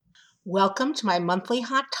Welcome to my monthly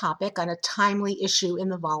hot topic on a timely issue in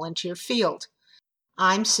the volunteer field.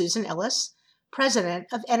 I'm Susan Ellis, President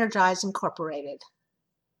of Energize Incorporated.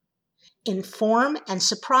 Inform and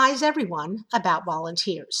surprise everyone about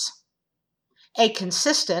volunteers. A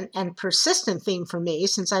consistent and persistent theme for me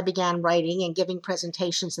since I began writing and giving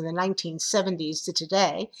presentations in the 1970s to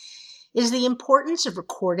today is the importance of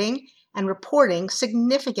recording and reporting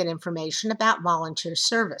significant information about volunteer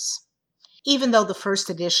service. Even though the first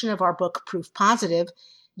edition of our book, Proof Positive,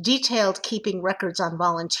 detailed keeping records on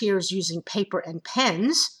volunteers using paper and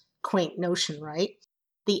pens, quaint notion, right?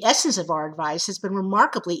 The essence of our advice has been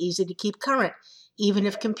remarkably easy to keep current, even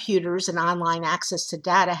if computers and online access to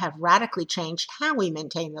data have radically changed how we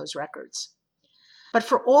maintain those records. But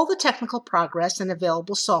for all the technical progress and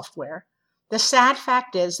available software, the sad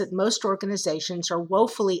fact is that most organizations are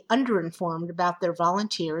woefully underinformed about their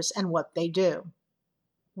volunteers and what they do.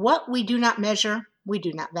 What we do not measure, we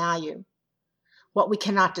do not value. What we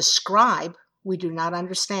cannot describe, we do not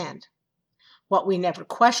understand. What we never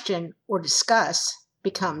question or discuss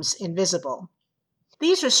becomes invisible.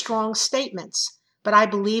 These are strong statements, but I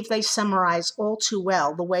believe they summarize all too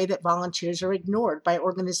well the way that volunteers are ignored by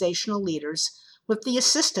organizational leaders with the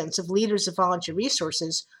assistance of leaders of volunteer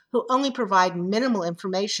resources who only provide minimal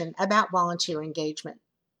information about volunteer engagement.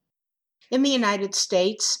 In the United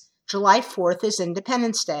States, July 4th is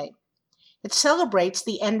Independence Day. It celebrates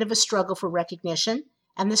the end of a struggle for recognition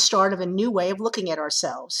and the start of a new way of looking at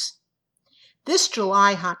ourselves. This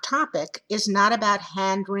July hot topic is not about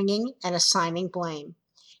hand-wringing and assigning blame.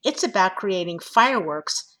 It's about creating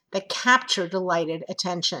fireworks that capture delighted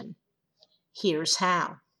attention. Here's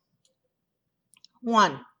how.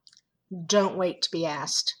 1. Don't wait to be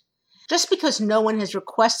asked. Just because no one has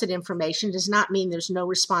requested information does not mean there's no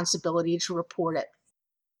responsibility to report it.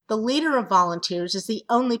 The leader of volunteers is the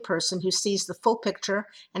only person who sees the full picture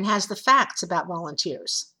and has the facts about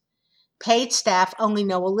volunteers. Paid staff only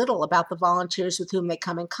know a little about the volunteers with whom they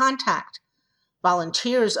come in contact.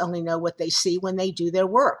 Volunteers only know what they see when they do their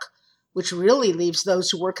work, which really leaves those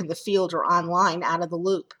who work in the field or online out of the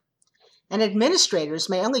loop. And administrators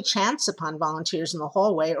may only chance upon volunteers in the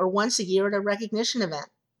hallway or once a year at a recognition event.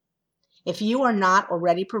 If you are not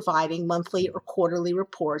already providing monthly or quarterly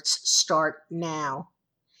reports, start now.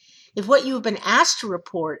 If what you have been asked to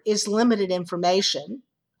report is limited information,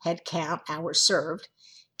 head count, hours served,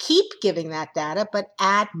 keep giving that data, but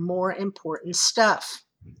add more important stuff.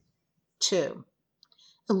 2.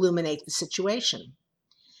 Illuminate the situation.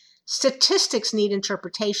 Statistics need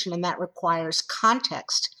interpretation, and that requires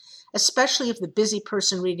context, especially if the busy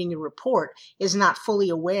person reading your report is not fully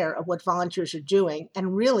aware of what volunteers are doing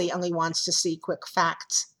and really only wants to see quick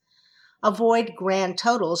facts. Avoid grand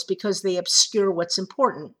totals because they obscure what's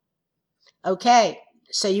important. Okay,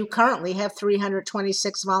 so you currently have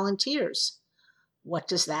 326 volunteers. What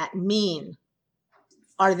does that mean?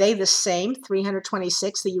 Are they the same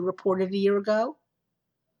 326 that you reported a year ago?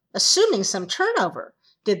 Assuming some turnover,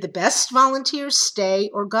 did the best volunteers stay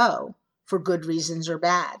or go, for good reasons or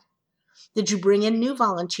bad? Did you bring in new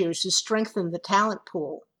volunteers who strengthened the talent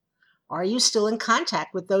pool? Are you still in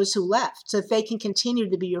contact with those who left so that they can continue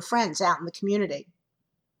to be your friends out in the community?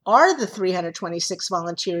 Are the 326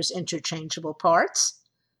 volunteers interchangeable parts?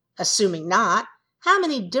 Assuming not, how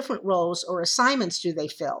many different roles or assignments do they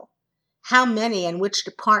fill? How many and which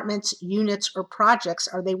departments, units, or projects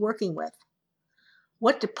are they working with?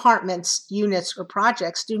 What departments, units, or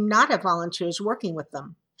projects do not have volunteers working with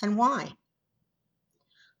them, and why?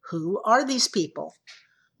 Who are these people?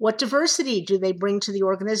 What diversity do they bring to the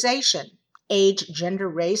organization? Age, gender,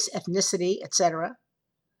 race, ethnicity, etc.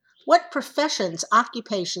 What professions,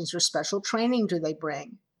 occupations, or special training do they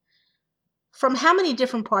bring? From how many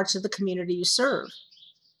different parts of the community you serve?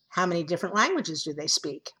 How many different languages do they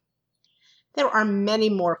speak? There are many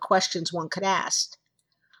more questions one could ask.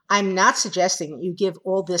 I'm not suggesting that you give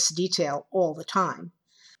all this detail all the time,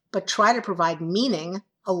 but try to provide meaning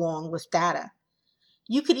along with data.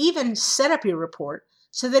 You could even set up your report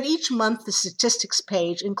so that each month the statistics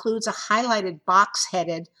page includes a highlighted box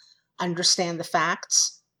headed Understand the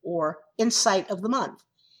Facts or Insight of the Month,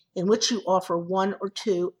 in which you offer 1 or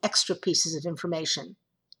 2 extra pieces of information.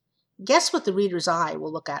 Guess what the reader's eye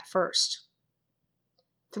will look at first.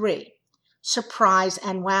 3. Surprise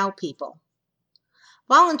and wow people.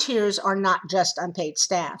 Volunteers are not just unpaid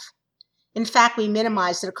staff. In fact, we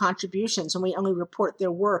minimize their contributions and we only report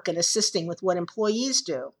their work in assisting with what employees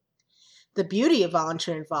do. The beauty of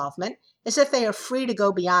volunteer involvement is that they are free to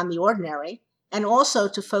go beyond the ordinary and also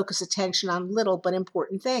to focus attention on little but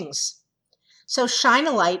important things. So shine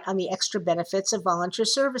a light on the extra benefits of volunteer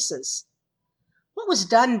services. What was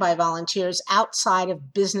done by volunteers outside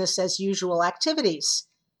of business as usual activities?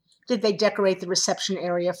 Did they decorate the reception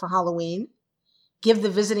area for Halloween? Give the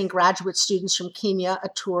visiting graduate students from Kenya a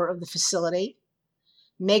tour of the facility?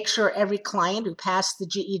 Make sure every client who passed the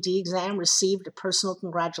GED exam received a personal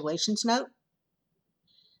congratulations note?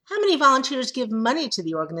 How many volunteers give money to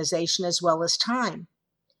the organization as well as time?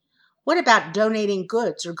 What about donating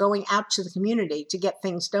goods or going out to the community to get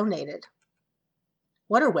things donated?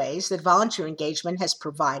 What are ways that volunteer engagement has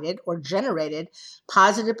provided or generated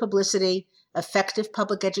positive publicity, effective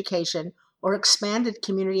public education, or expanded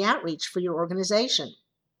community outreach for your organization?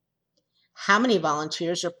 How many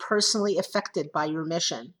volunteers are personally affected by your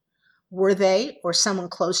mission? Were they or someone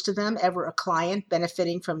close to them ever a client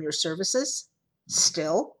benefiting from your services?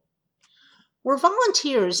 Still? Were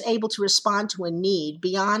volunteers able to respond to a need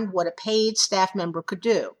beyond what a paid staff member could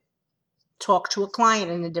do? Talk to a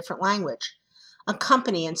client in a different language,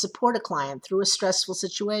 accompany and support a client through a stressful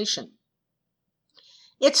situation.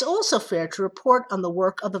 It's also fair to report on the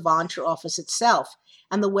work of the volunteer office itself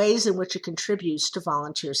and the ways in which it contributes to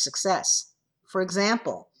volunteer success. For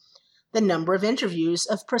example, the number of interviews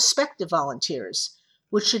of prospective volunteers,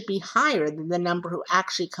 which should be higher than the number who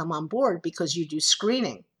actually come on board because you do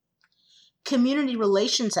screening. Community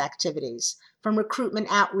relations activities, from recruitment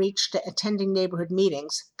outreach to attending neighborhood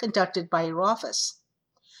meetings conducted by your office.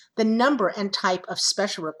 The number and type of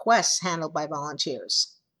special requests handled by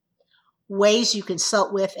volunteers. Ways you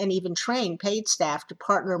consult with and even train paid staff to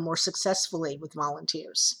partner more successfully with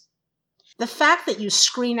volunteers. The fact that you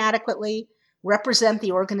screen adequately, represent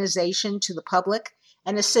the organization to the public,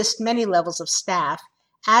 and assist many levels of staff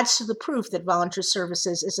adds to the proof that volunteer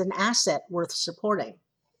services is an asset worth supporting.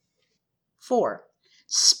 4.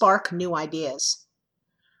 Spark new ideas.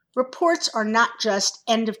 Reports are not just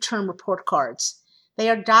end-of-term report cards. They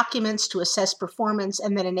are documents to assess performance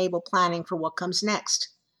and then enable planning for what comes next.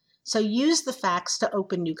 So use the facts to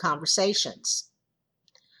open new conversations.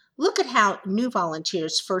 Look at how new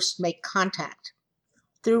volunteers first make contact.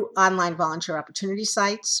 Through online volunteer opportunity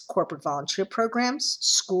sites, corporate volunteer programs,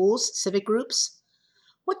 schools, civic groups.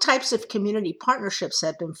 What types of community partnerships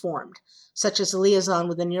have been formed, such as a liaison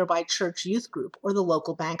with a nearby church youth group or the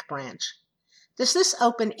local bank branch? Does this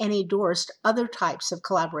open any doors to other types of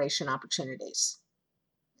collaboration opportunities?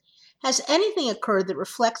 Has anything occurred that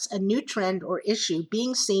reflects a new trend or issue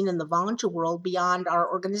being seen in the volunteer world beyond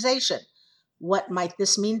our organization? What might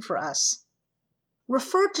this mean for us?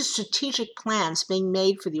 Refer to strategic plans being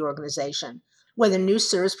made for the organization, whether new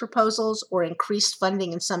service proposals or increased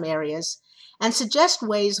funding in some areas, and suggest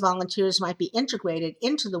ways volunteers might be integrated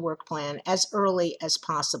into the work plan as early as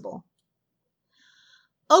possible.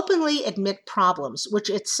 Openly admit problems, which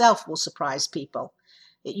itself will surprise people,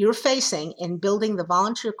 that you're facing in building the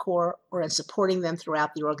volunteer corps or in supporting them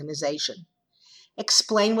throughout the organization.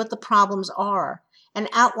 Explain what the problems are and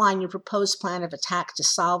outline your proposed plan of attack to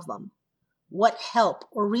solve them. What help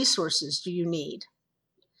or resources do you need?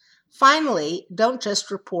 Finally, don't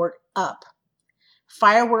just report up.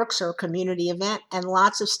 Fireworks are a community event, and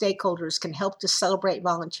lots of stakeholders can help to celebrate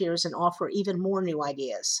volunteers and offer even more new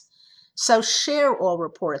ideas. So share all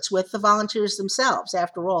reports with the volunteers themselves.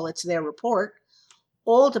 After all, it's their report.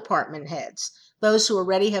 All department heads, those who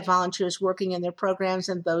already have volunteers working in their programs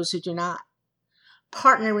and those who do not.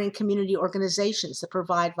 Partnering community organizations that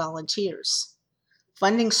provide volunteers.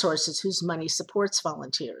 Funding sources whose money supports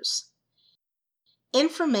volunteers.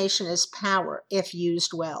 Information is power if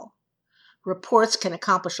used well. Reports can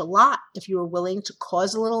accomplish a lot if you are willing to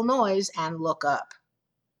cause a little noise and look up.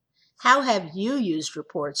 How have you used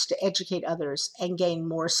reports to educate others and gain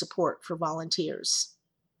more support for volunteers?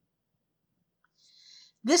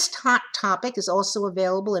 This hot topic is also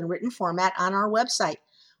available in written format on our website,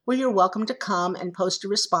 where you're welcome to come and post a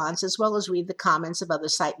response as well as read the comments of other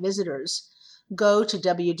site visitors. Go to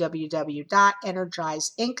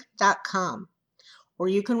www.energizeinc.com. Or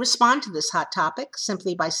you can respond to this hot topic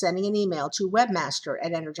simply by sending an email to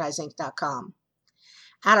webmaster@energizeinc.com.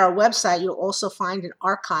 At our website, you'll also find an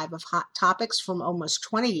archive of hot topics from almost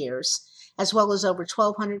 20 years, as well as over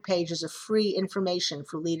 1,200 pages of free information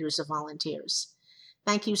for leaders of volunteers.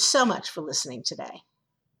 Thank you so much for listening today.